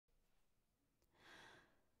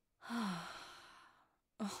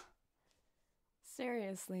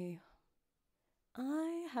Seriously,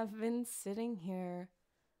 I have been sitting here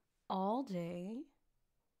all day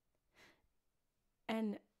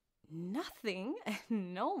and nothing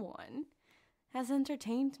and no one has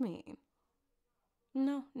entertained me.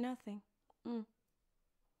 No, nothing. Mm.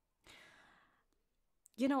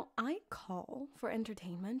 I call for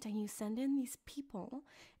entertainment and you send in these people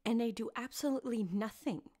and they do absolutely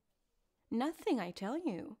nothing. Nothing, I tell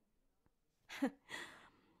you.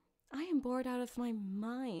 I am bored out of my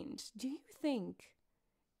mind. Do you think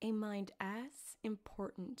a mind as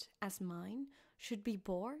important as mine should be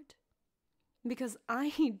bored? Because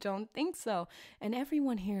I don't think so. And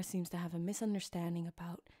everyone here seems to have a misunderstanding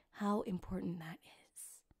about how important that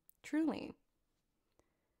is. Truly.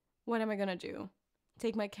 What am I gonna do?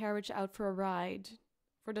 Take my carriage out for a ride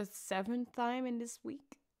for the 7th time in this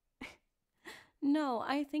week? No,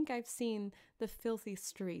 I think I've seen the filthy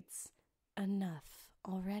streets enough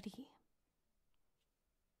already.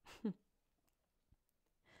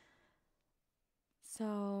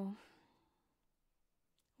 So,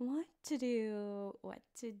 what to do, what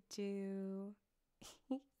to do,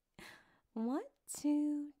 what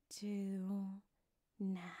to do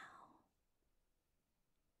now?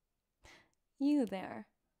 You there.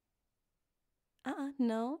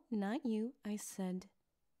 No, not you. I said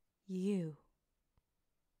you.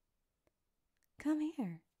 Come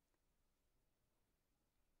here.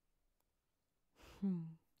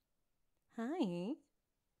 Hi.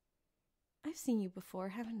 I've seen you before,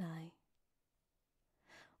 haven't I?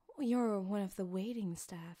 You're one of the waiting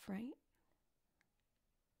staff, right?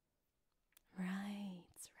 Right.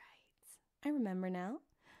 I remember now.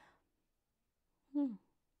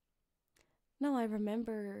 No, I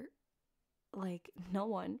remember, like, no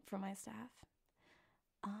one from my staff.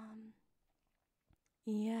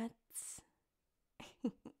 Yet.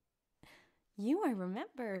 You, I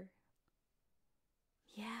remember.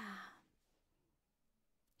 Yeah.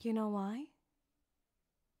 You know why?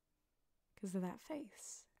 Because of that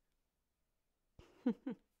face.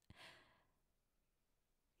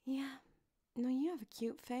 Yeah. No, you have a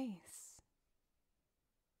cute face.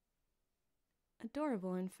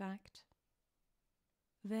 Adorable, in fact.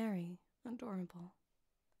 Very adorable.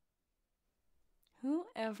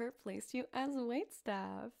 Whoever placed you as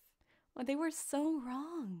waitstaff? Well, they were so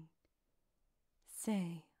wrong.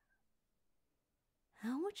 Say,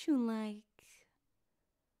 how would you like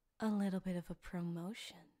a little bit of a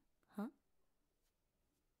promotion, huh?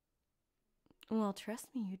 Well,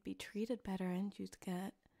 trust me, you'd be treated better and you'd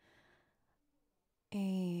get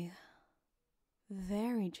a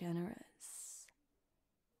very generous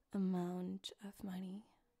amount of money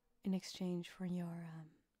in exchange for your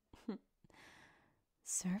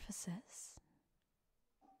services.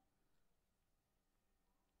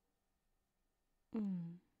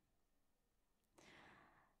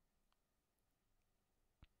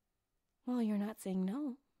 Well, you're not saying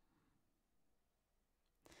no.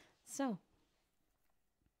 So,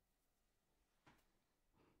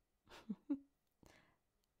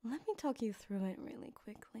 let me talk you through it really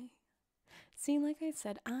quickly. See, like I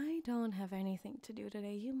said, I don't have anything to do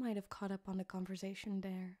today. You might have caught up on the conversation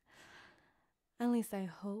there. At least I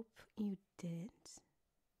hope you did.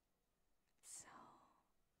 So,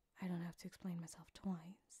 I don't have to explain myself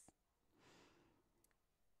twice.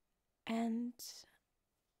 And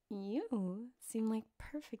you seem like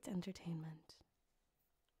perfect entertainment.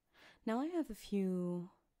 Now I have a few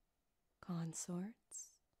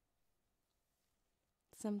consorts.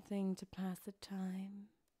 Something to pass the time,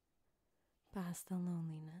 pass the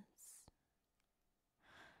loneliness.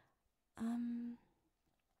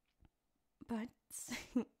 But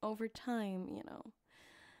over time,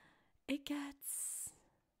 it gets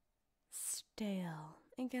stale.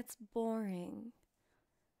 It gets boring.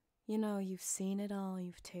 You've seen it all,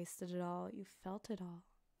 you've tasted it all, you've felt it all.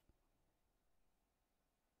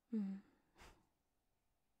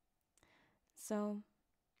 So,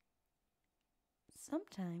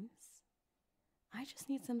 sometimes I just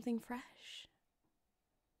need something fresh.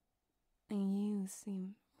 And you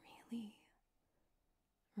seem really,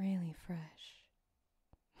 really fresh.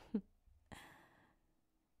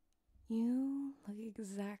 You look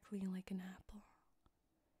exactly like an apple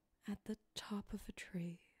at the top of a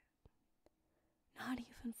tree. Not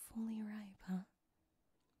even fully ripe, huh?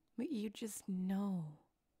 But you just know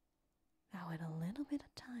that with a little bit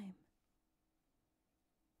of time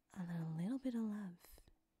and a little bit of love,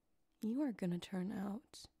 you are gonna turn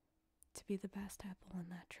out to be the best apple on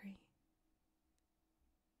that tree.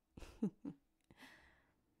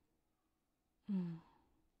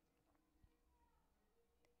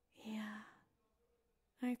 Yeah,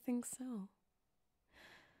 I think so.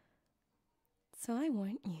 So I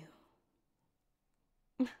want you.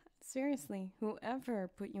 Seriously, whoever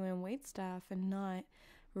put you in waitstaff and not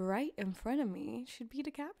right in front of me should be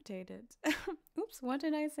decapitated. Oops, what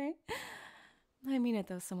did I say? I mean it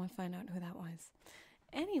though, someone find out who that was.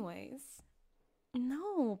 Anyways,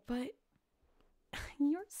 no, but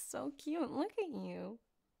you're so cute. Look at you.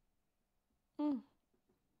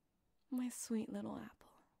 My sweet little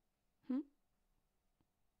apple.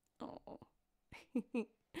 Oh.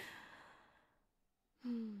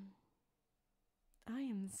 I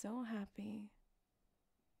am so happy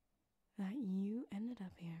that you ended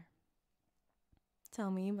up here. Tell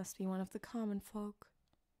me, you must be one of the common folk.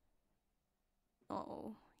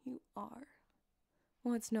 Oh, you are.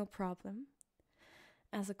 Well, it's no problem.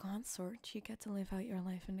 As a consort, you get to live out your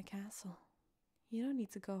life in the castle. You don't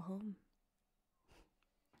need to go home.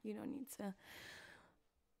 You don't need to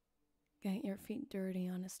get your feet dirty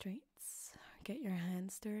on the streets, get your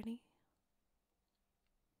hands dirty.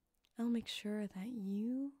 I'll make sure that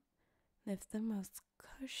you live the most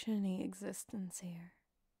cushiony existence here.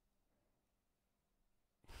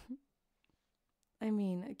 I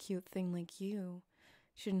mean, a cute thing like you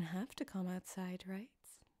shouldn't have to come outside, right?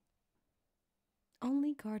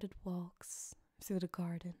 Only guarded walks through the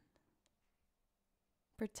garden.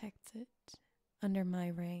 Protected under my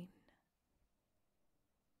reign.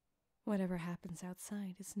 Whatever happens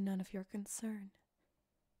outside is none of your concern.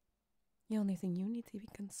 The only thing you need to be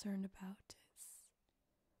concerned about is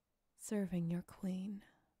serving your queen,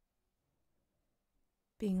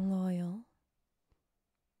 being loyal,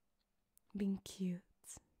 being cute.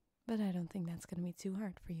 But I don't think that's going to be too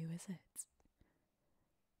hard for you, is it?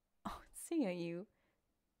 Oh, see at you.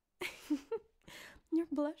 You're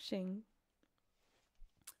blushing.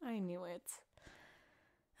 I knew it.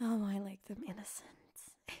 Oh, I like them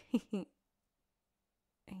innocent.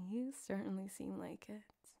 And you certainly seem like it.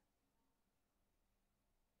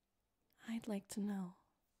 I'd like to know,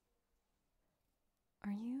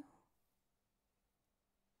 are you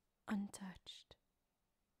untouched?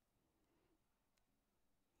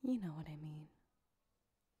 You know what I mean.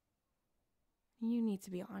 You need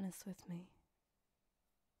to be honest with me.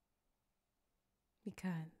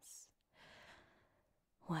 Because,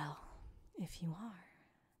 well, if you are,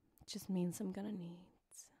 it just means I'm gonna need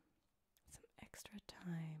some extra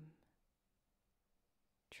time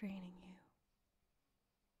training you.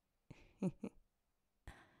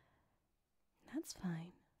 That's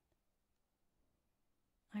fine.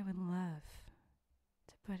 I would love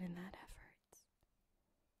to put in that effort.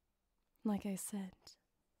 Like I said,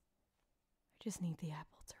 I just need the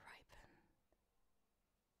apple to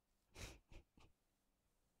ripen.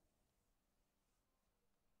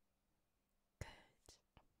 Good.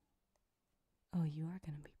 Oh, you are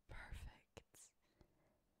going to be perfect.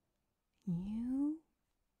 You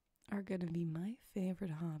are going to be my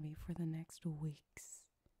favorite hobby for the next weeks.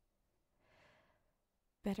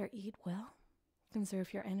 Better eat well,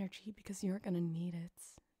 conserve your energy because you're going to need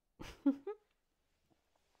it.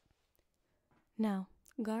 Now,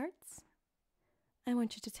 guards, I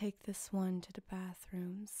want you to take this one to the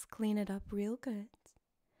bathrooms, clean it up real good,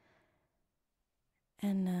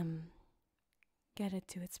 and get it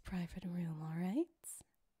to its private room, alright?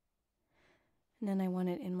 And then I want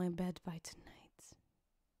it in my bed by tonight.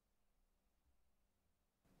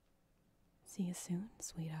 See you soon,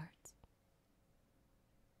 sweetheart.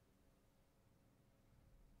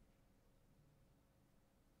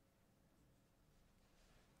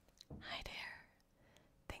 Hi there.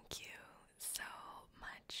 Thank you so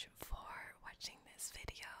much for watching this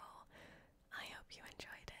video. I hope you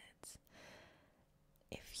enjoyed it.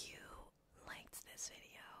 If you liked this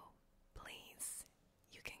video, please,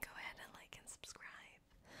 you can go ahead and like and subscribe.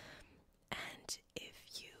 And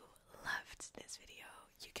if you loved this video,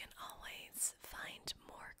 you can always find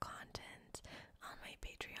more content on my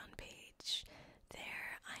Patreon page.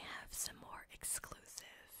 There I have some more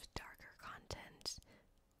exclusive, darker content,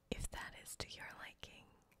 if that is to your liking.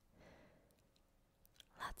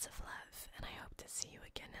 Lots of love, and I hope to see you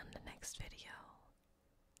again in the next video.